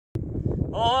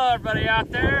Hello everybody out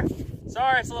there.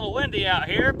 Sorry it's a little windy out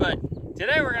here, but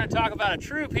today we're going to talk about a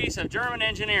true piece of German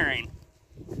engineering.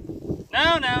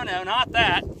 No, not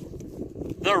that.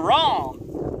 The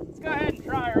Rohm. Let's go ahead and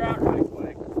try her out right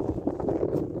quick.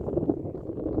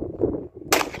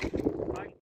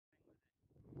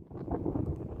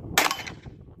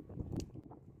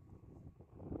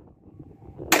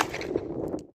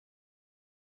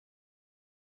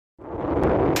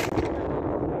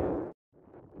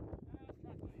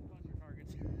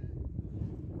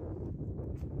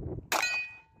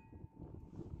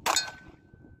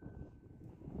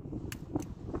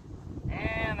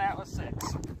 And that was 6.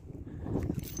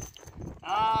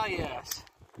 Ah yes,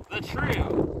 the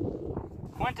true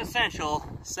quintessential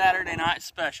Saturday night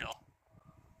special.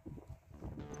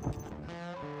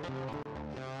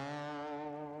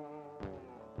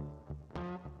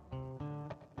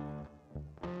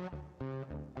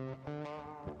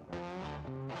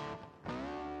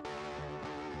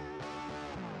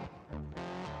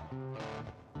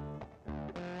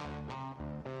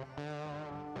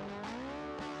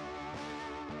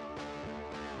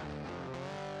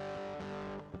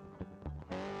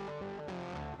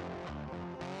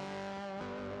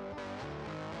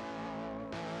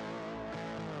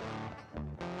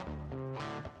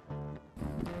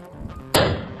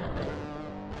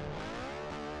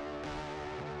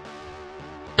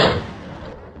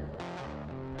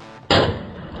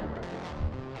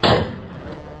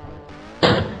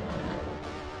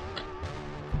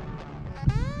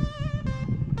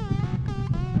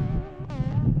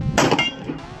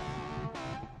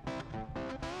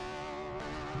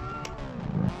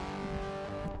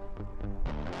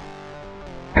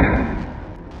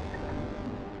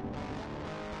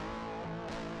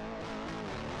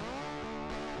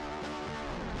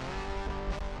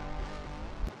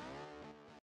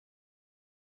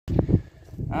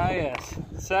 Ah yes,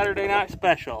 Saturday night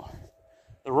special,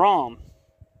 the Rohm.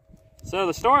 So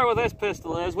the story with this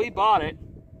pistol is we bought it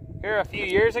here a few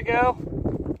years ago,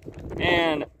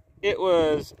 and it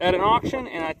was at an auction,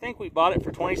 and I think we bought it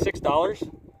for $26.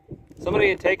 Somebody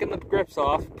had taken the grips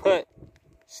off, put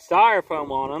styrofoam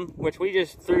on them, which we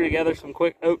just threw together some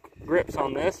quick oak grips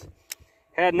on this.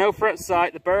 Had no front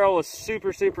sight, the barrel was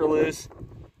super loose.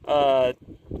 The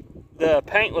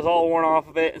paint was all worn off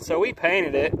of it, and so we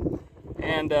painted it.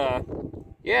 And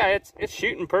yeah, it's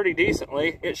shooting pretty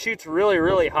decently. It shoots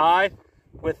really high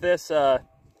with this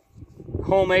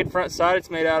homemade front sight. It's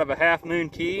made out of a half moon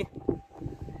key,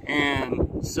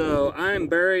 and so I'm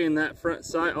burying that front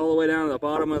sight all the way down to the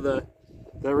bottom of the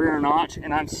rear notch,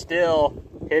 and I'm still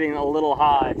hitting a little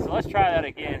high. So let's try that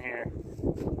again here.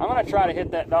 I'm gonna try to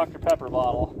hit that Dr. Pepper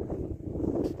bottle.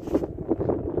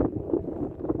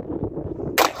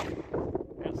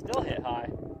 It still hit high.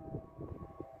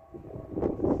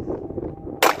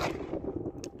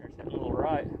 There's hitting a little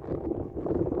right.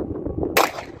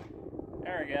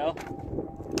 There we go.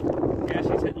 Yeah,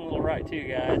 she's hitting a little right too,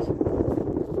 guys.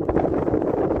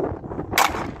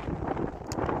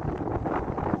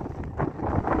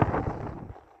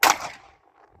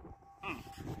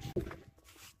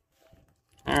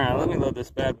 Alright, let me load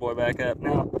this bad boy back up.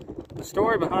 Now, the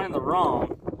story behind the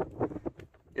Rohm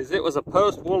is it was a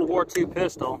post-World War II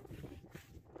pistol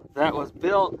that was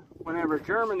built whenever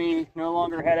Germany no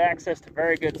longer had access to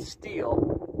very good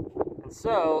steel. And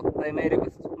so, they made it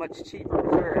with much cheaper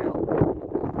material.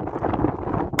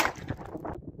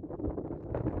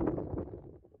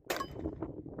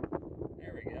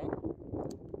 There we go.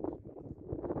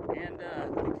 And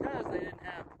because they didn't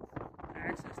have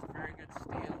access to very good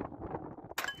steel,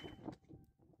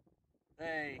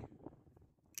 they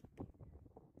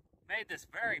made this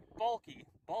very bulky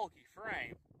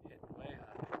frame. Way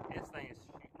high. This thing is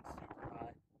shooting super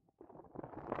high.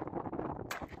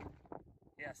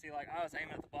 Yeah, see, like I was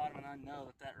aiming at the bottom, and I know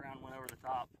that that round went over the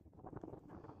top.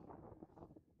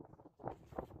 Let's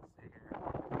see here.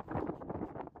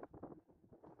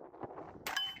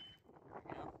 There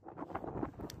we go.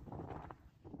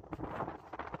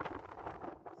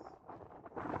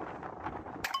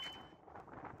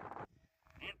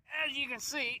 And as you can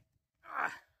see,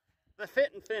 the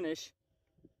fit and finish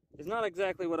is not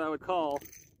exactly what I would call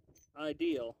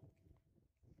ideal.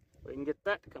 We can get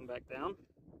that to come back down.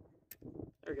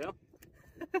 There we go.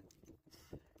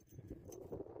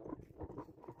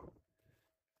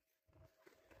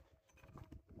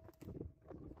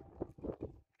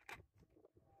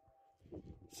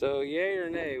 So, yay or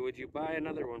nay, would you buy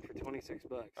another one for 26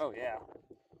 bucks? Oh yeah,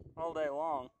 all day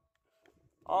long.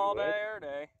 All day or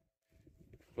day.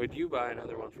 Would you buy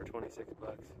another one for 26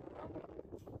 bucks?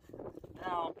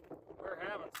 Now, we're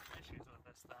having some issues with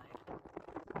this thing.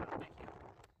 Thank you.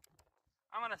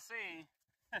 want to see.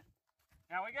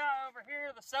 Now we got over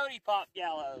here the sody pop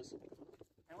gallows.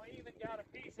 And we even got a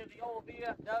piece of the old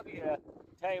VFW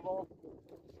table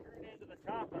screwed into the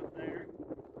top up there.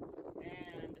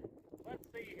 And let's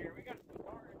see here. We got some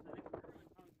targets. I think we're going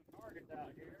to hung some targets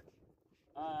out here.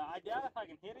 I doubt if I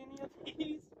can hit any of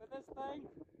these with this thing.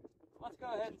 Let's go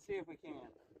ahead and see if we can.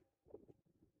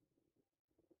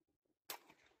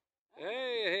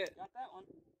 Hey, a hit. Got that one.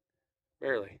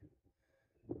 Barely.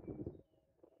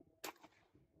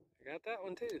 I got that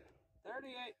one too.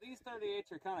 38. These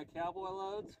 38s are kind of cowboy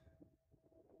loads.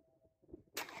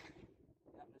 Yep,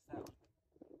 missed that one.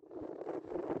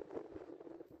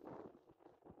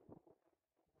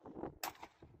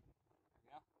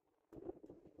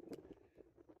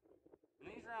 And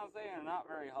these rounds there are not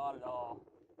very hot at all.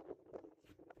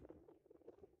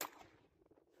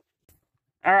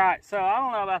 Alright, so I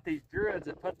don't know about these druids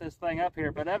that put this thing up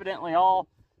here, but evidently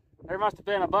there must have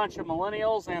been a bunch of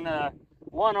millennials and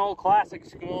one old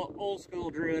old school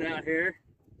druid out here.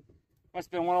 Must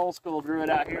have been one old school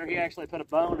druid out here. He actually put a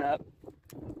bone up.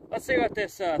 Let's see what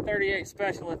this 38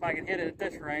 special, if I can hit it at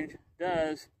this range,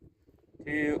 does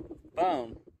to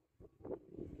bone.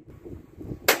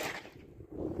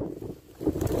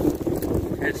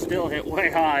 It still hit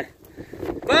way high.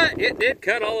 But it did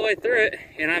cut all the way through it,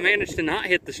 and I managed to not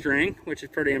hit the string, which is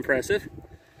pretty impressive.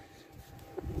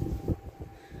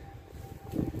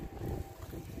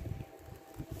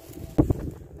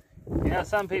 You know,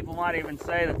 some people might even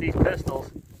say that these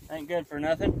pistols ain't good for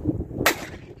nothing,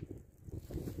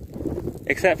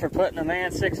 except for putting a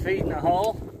man 6 feet in a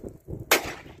hole.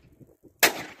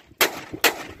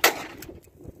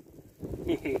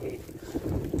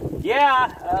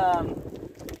 Yeah,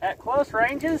 at close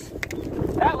ranges,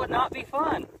 that would not be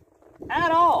fun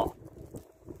at all.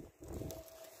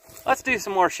 Let's do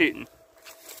some more shooting.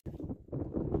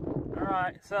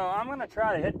 Alright, so I'm going to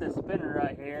try to hit this spinner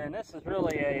right here, and this is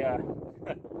really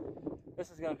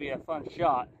this is going to be a fun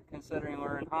shot, considering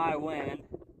we're in high wind,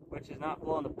 which is not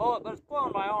blowing the bullet, but it's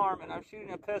blowing my arm, and I'm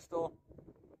shooting a pistol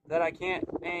that I can't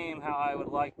aim how I would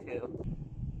like to.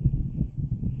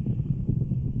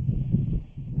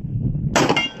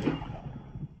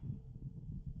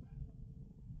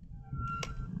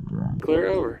 Clear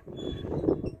over.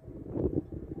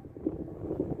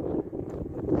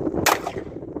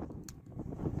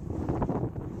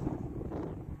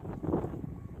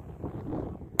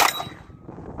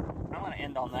 I'm going to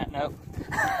end on that note.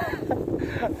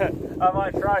 I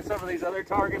might try some of these other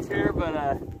targets here, but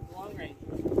long range.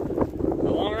 The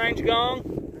long range gong?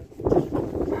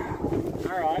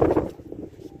 Alright.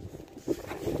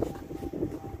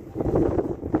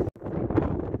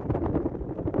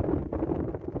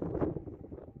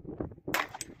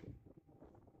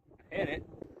 Hit it.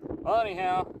 Well,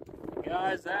 anyhow,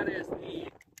 guys, that is the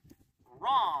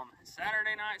Rohm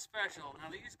Saturday Night Special. Now,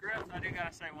 these grips, I do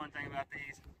gotta say one thing about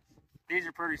these. These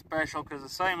are pretty special because the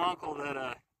same uncle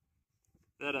that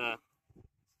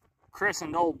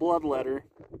christened old Bloodletter,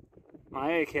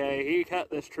 my AK, he cut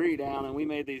this tree down and we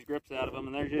made these grips out of them,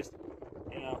 and they're just,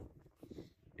 you know,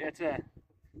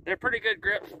 they're pretty good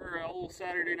grips for an old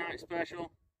Saturday Night Special.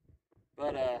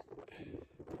 But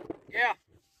yeah.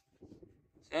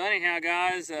 So anyhow,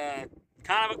 guys,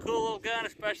 kind of a cool little gun,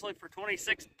 especially for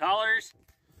 $26.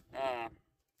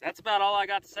 That's about all I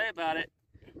got to say about it.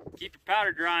 Keep your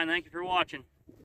powder dry, and thank you for watching.